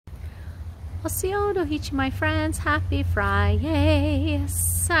Oseo dohichi, my friends. Happy Friday,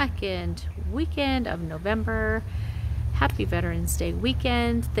 second weekend of November. Happy Veterans Day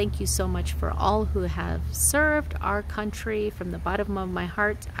weekend. Thank you so much for all who have served our country. From the bottom of my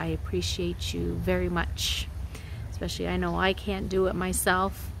heart, I appreciate you very much. Especially, I know I can't do it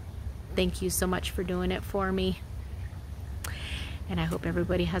myself. Thank you so much for doing it for me. And I hope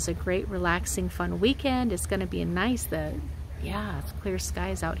everybody has a great, relaxing, fun weekend. It's going to be nice. It's clear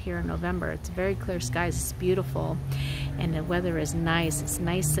skies out here in November. It's very clear skies. It's beautiful. And the weather is nice. It's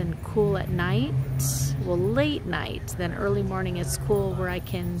nice and cool at night. Well, late night. Then early morning it's cool where I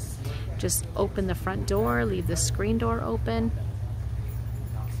can just open the front door, leave the screen door open.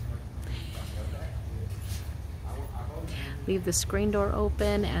 Leave the screen door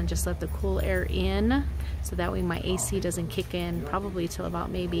open and just let the cool air in. So that way my AC doesn't kick in probably till about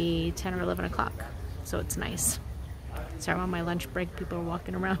maybe 10 or 11 o'clock. So it's nice. Sorry, I'm on my lunch break. People are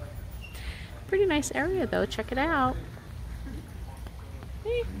walking around. Pretty nice area though. Check it out.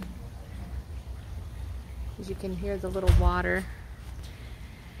 Hey. As you can hear the little water.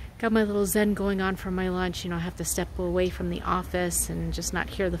 Got my little zen going on for my lunch. You know, I have to step away from the office and just not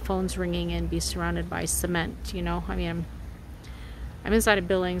hear the phones ringing and be surrounded by cement. You know, I mean, I'm inside a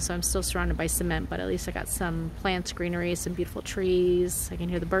building, so I'm still surrounded by cement, but at least I got some plants, greenery, some beautiful trees. I can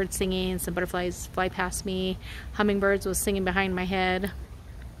hear the birds singing, some butterflies fly past me. Hummingbirds was singing behind my head.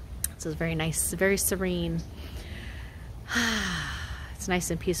 So it's very nice, very serene. It's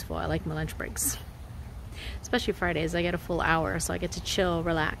nice and peaceful. I like my lunch breaks. Especially Fridays, I get a full hour, so I get to chill,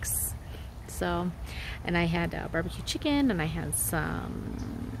 relax. So, and I had barbecue chicken, and I had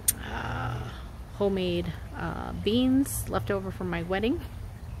some homemade beans left over from my wedding.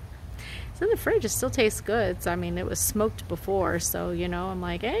 It's in the fridge. It still tastes good. So, I mean, it was smoked before, so you know, I'm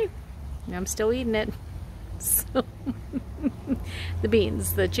like, hey, I'm still eating it. So the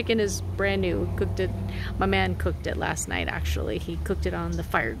beans, the chicken is brand new. Cooked it. My man cooked it last night. Actually, he cooked it on the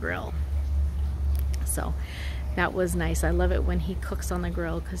fire grill. So that was nice. I love it when he cooks on the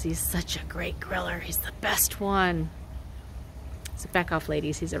grill because he's such a great griller. He's the best one. So back off,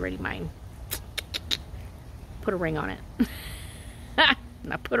 ladies. He's already mine. Put a ring on it.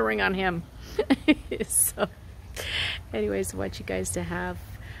 Now put a ring on him. So anyways, I want you guys to have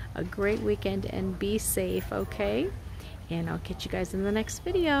a great weekend and be safe, okay? And I'll catch you guys in the next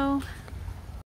video.